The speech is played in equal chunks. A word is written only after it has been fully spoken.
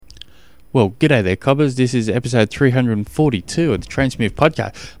Well, g'day there, cobbers. This is episode 342 of the Trainsmooth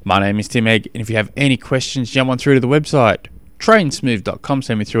podcast. My name is Tim Egg, and if you have any questions, jump on through to the website, trainsmooth.com.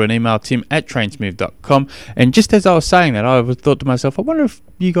 Send me through an email, tim@trainsmooth.com. And just as I was saying that, I thought to myself, I wonder if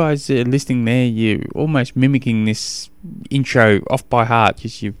you guys are listening there, you're almost mimicking this intro off by heart,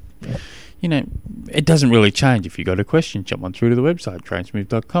 because you know, it doesn't really change. If you got a question, jump on through to the website,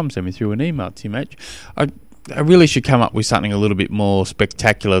 trainsmooth.com. Send me through an email, tim@. I really should come up with something a little bit more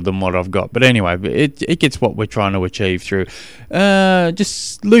spectacular than what I've got. But anyway, it gets what we're trying to achieve through.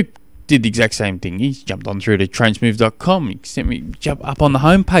 Just Luke did the exact same thing. He jumped on through to trainsmooth.com. He sent me jump up on the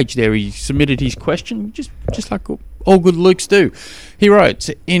homepage there. He submitted his question, just like all good Lukes do. He wrote,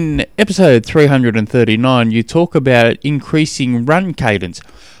 in episode 339, you talk about increasing run cadence.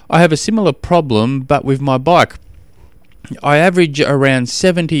 I have a similar problem, but with my bike. I average around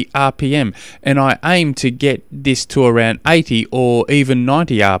 70 RPM, and I aim to get this to around 80 or even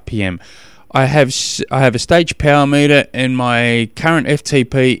 90 RPM. I have a stage power meter, and my current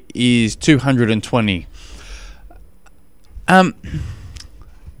FTP is 220.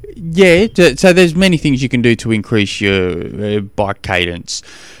 Yeah, so there's many things you can do to increase your bike cadence.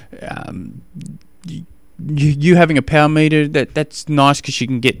 You having a power meter, that's nice because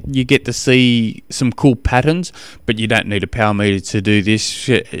you get to see some cool patterns, but you don't need a power meter to do this.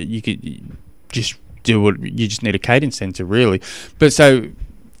 You could just do it. You just need a cadence sensor, really. But so,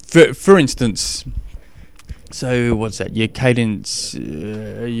 for instance, so what's that? Your cadence,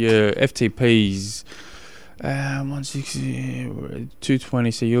 your FTP's 160,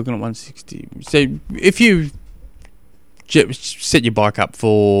 220. So you're looking at 160. So if you set your bike up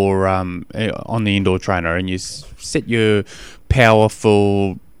for on the indoor trainer, and you set your power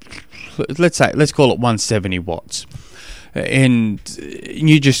for, let's call it 170 watts, and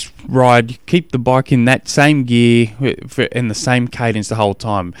you just keep the bike in that same gear in the same cadence the whole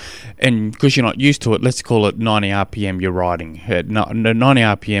time, and because you're not used to it, let's call it 90 RPM. You're riding at 90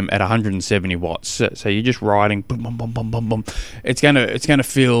 RPM at 170 watts, so you're just riding, boom, boom, boom, boom, boom, boom. It's gonna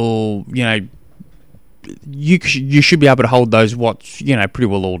feel, you know. You should be able to hold those watts, you know, pretty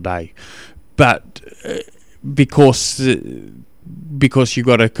well all day, but because you've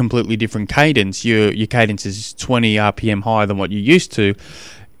got a completely different cadence, your cadence is 20 RPM higher than what you're used to.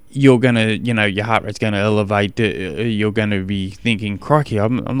 You're gonna, you know, your heart rate's gonna elevate. You're gonna be thinking, "Crikey,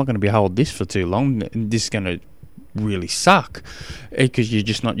 I'm not gonna be hold this for too long. This is gonna really suck," because you're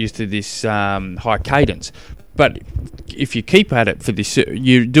just not used to this high cadence. But if you keep at it for this,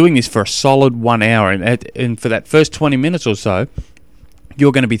 you're doing this for a solid 1 hour, and for that first 20 minutes or so,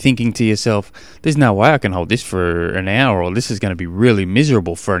 you're going to be thinking to yourself, there's no way I can hold this for an hour, or this is going to be really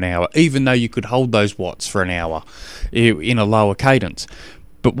miserable for an hour, even though you could hold those watts for an hour in a lower cadence.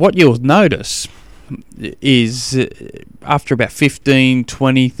 But what you'll notice is after about 15,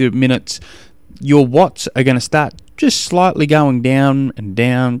 20 minutes, your watts are going to start just slightly going down and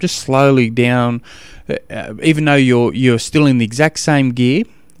down, just slowly down, even though you're still in the exact same gear,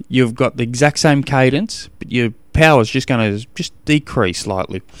 you've got the exact same cadence, but your power is just going to just decrease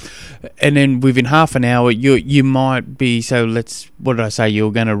slightly. And then within half an hour, you might be, what did I say,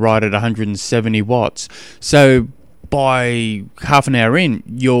 you're going to ride at 170 watts. So by half an hour in,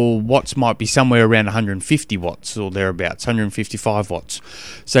 your watts might be somewhere around 150 watts or thereabouts, 155 watts.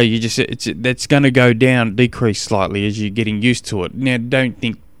 So that's going to go down, decrease slightly as you're getting used to it. Now, don't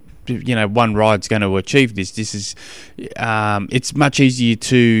think, you know, one ride's going to achieve this. This is, it's much easier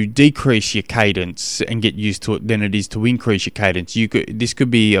to decrease your cadence and get used to it than it is to increase your cadence. This could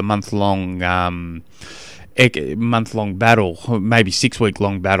be a month-long battle, maybe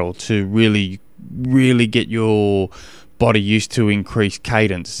 6-week-long battle to really get your body used to increased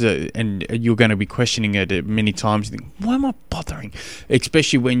cadence, and you're going to be questioning it many times. You think, why am I bothering?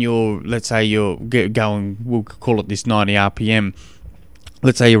 Especially when let's say you're going, we'll call it this 90 RPM.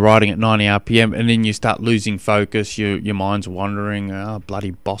 Let's say you're riding at 90 RPM, and then you start losing focus. Your mind's wandering. Oh,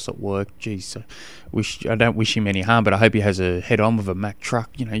 bloody boss at work. Jeez, I don't wish him any harm, but I hope he has a head-on with a Mack truck.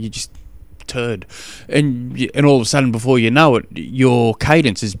 You know, you just turd, and all of a sudden, before you know it, your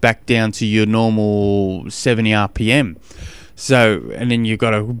cadence is back down to your normal 70 RPM. So, and then you've got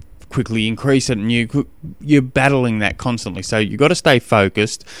to quickly increase it, and you're battling that constantly. So you've got to stay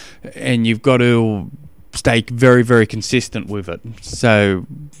focused, and you've got to stay very, very consistent with it. So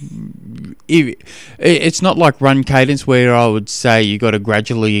it's not like run cadence, where I would say you got to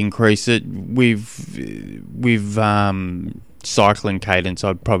gradually increase it. With cycling cadence,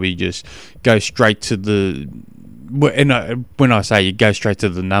 I'd probably just go straight to the when I say you go straight to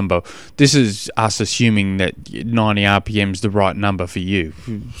the number, this is us assuming that 90 RPM is the right number for you.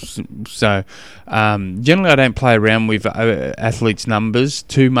 So generally I don't play around with athletes' numbers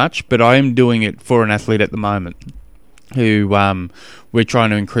too much, but I am doing it for an athlete at the moment who we're trying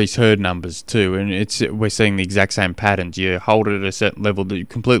to increase her numbers too, and we're seeing the exact same patterns. You hold it at a certain level that you're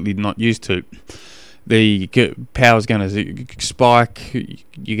completely not used to, the power's going to spike,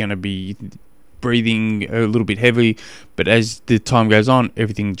 you're going to be breathing a little bit heavy, but as the time goes on,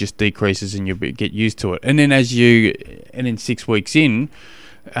 everything just decreases and you get used to it. And then 6 weeks in,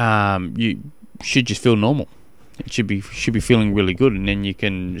 you should just feel normal. It should be feeling really good, and then you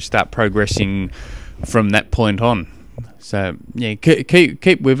can start progressing from that point on. So yeah,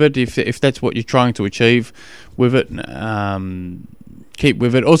 keep with it if that's what you're trying to achieve with it. Keep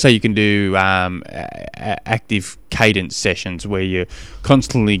with it. Also, you can do active cadence sessions where you're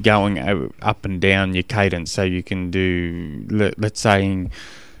constantly going up and down your cadence. So you can do, let's say your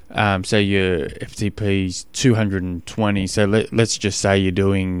FTP's 220. So let's just say you're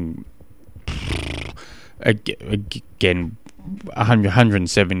doing again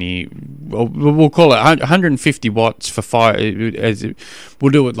 170. We'll call it 150 watts for 5.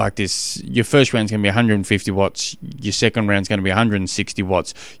 We'll do it like this. Your first round's going to be 150 watts. Your second round's going to be 160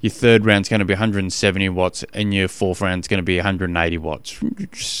 watts. Your third round's going to be 170 watts, and your fourth round's going to be 180 watts.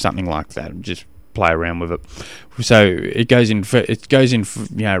 Something like that. Just play around with it. So it goes in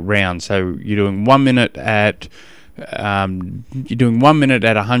rounds. So you're doing 1 minute at. You're doing 1 minute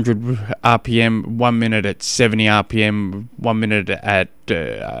at 100 RPM, 1 minute at 70 RPM, 1 minute at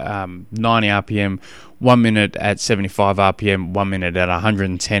 90 RPM, 1 minute at 75 RPM, 1 minute at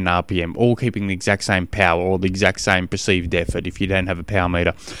 110 RPM, all keeping the exact same power or the exact same perceived effort if you don't have a power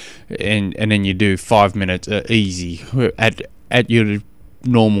meter. And then you do 5 minutes easy at your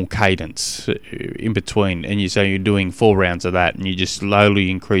normal cadence in between, and you're doing 4 rounds of that, and you're just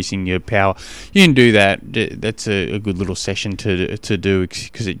slowly increasing your power. You can do that. That's a good little session to do,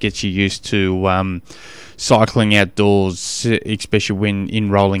 because it gets you used to cycling outdoors, especially when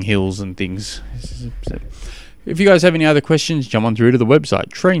in rolling hills and things. So if you guys have any other questions, jump on through to the website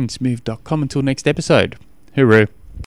trainsmooth.com. Until next episode, hooroo.